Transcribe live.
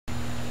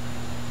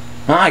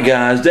Hi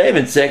guys, Dave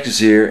in Texas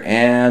here,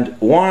 and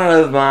one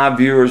of my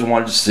viewers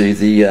wanted to see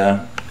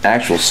the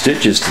actual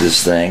stitches to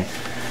this thing.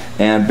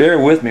 And bear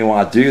with me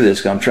while I do this,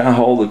 because I'm trying to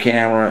hold the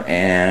camera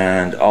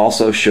and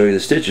also show you the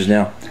stitches.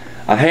 Now,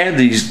 I've had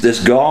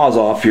this gauze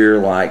off here,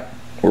 like,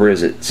 where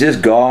is it? See this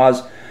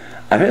gauze?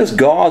 I've had this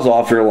gauze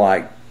off here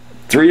like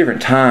 3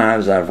 different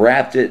times. I've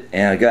wrapped it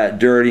and I got it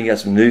dirty and got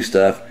some new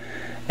stuff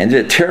and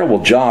did a terrible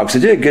job. So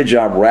I did a good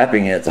job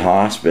wrapping it at the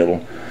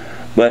hospital.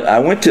 But I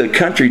went to a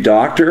country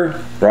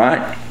doctor,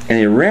 right, and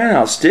he ran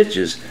out of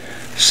stitches.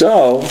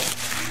 So,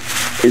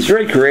 he's a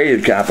very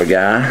creative type of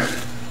guy.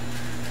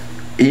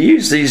 He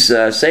used these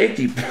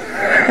safety...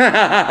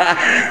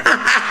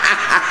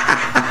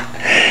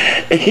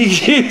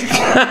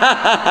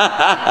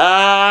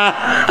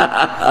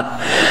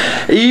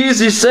 he used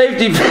these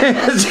safety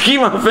pins to keep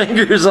my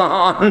fingers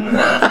on.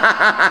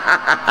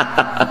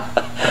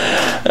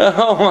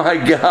 Oh my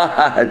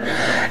God.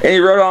 And he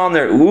wrote on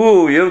there,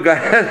 "Ooh, you've got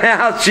an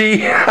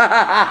ouchie."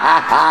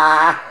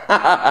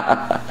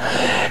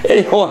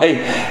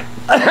 Anyway.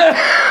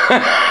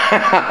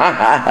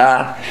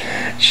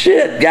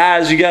 Shit,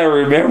 guys, you gotta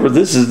remember,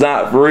 this is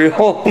not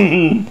real.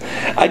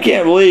 I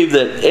can't believe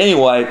that.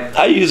 Anyway,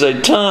 I used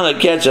a ton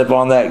of ketchup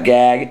on that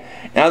gag.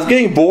 And I was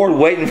getting bored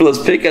waiting for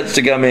those pickups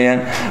to come in.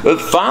 But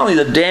finally,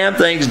 the damn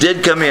things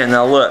did come in.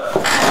 Now look,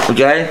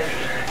 okay?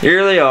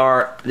 Here they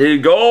are, the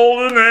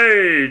Golden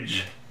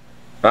Age,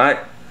 right?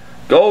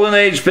 Golden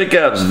Age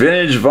pickups,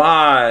 vintage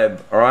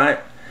vibe, all right?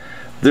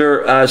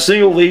 They're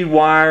single lead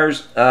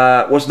wires.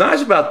 What's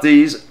nice about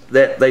these,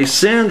 that they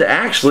send,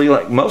 actually,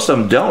 like most of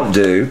them don't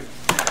do,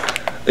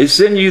 they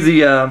send you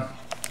the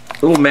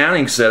little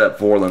mounting setup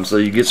for them, so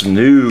you get some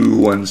new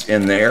ones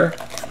in there.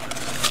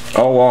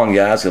 Hold on,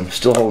 guys, I'm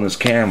still holding this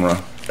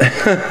camera.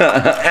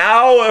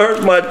 Ow, it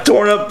hurts my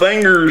torn up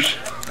fingers.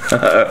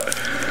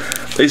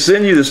 They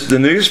send you the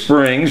new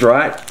springs,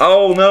 right?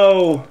 Oh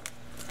no!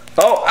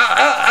 Oh,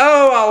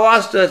 I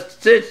lost a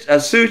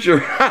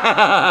suture.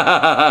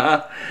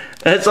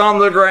 It's on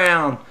the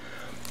ground.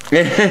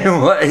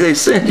 Anyway, they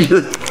send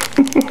you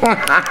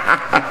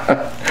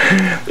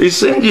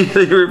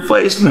the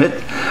replacement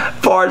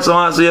parts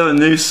on, so you have a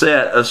new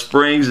set of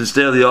springs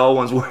instead of the old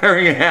ones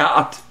wearing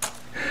out.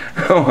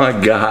 Oh my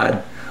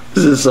God,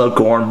 this is so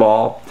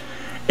cornball.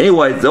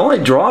 Anyway, the only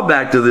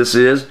drawback to this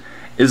is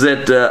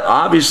that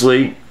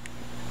obviously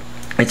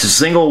it's a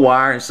single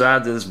wire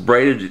inside this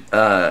braided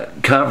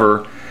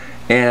cover,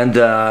 and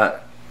you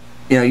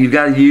know, you've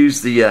got to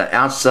use the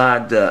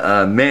outside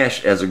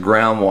mesh as a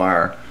ground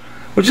wire,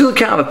 which is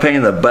kind of a pain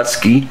in the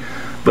buttski,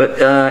 but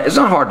it's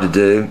not hard to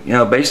do. You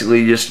know,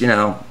 basically you just, you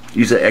know,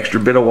 use that extra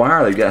bit of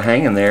wire that you got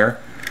hanging there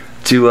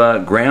to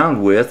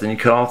ground with, and you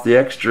cut off the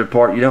extra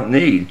part you don't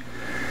need.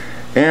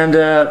 And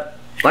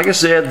like I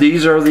said,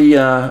 these are the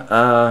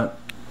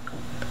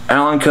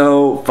Allen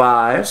Co.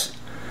 5s.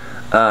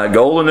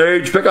 Golden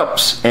Age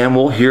pickups, and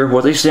we'll hear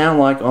what they sound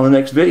like on the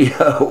next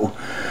video.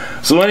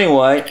 So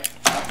anyway,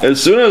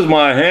 as soon as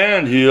my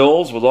hand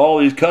heals with all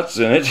these cuts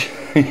in it,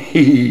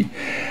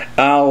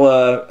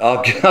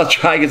 I'll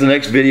try to get the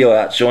next video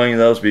out showing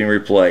those being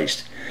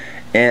replaced.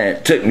 And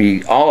it took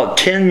me all of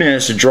 10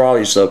 minutes to draw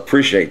these, so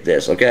appreciate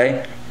this,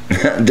 okay?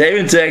 Dave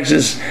in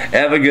Texas,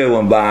 have a good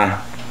one,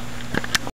 bye.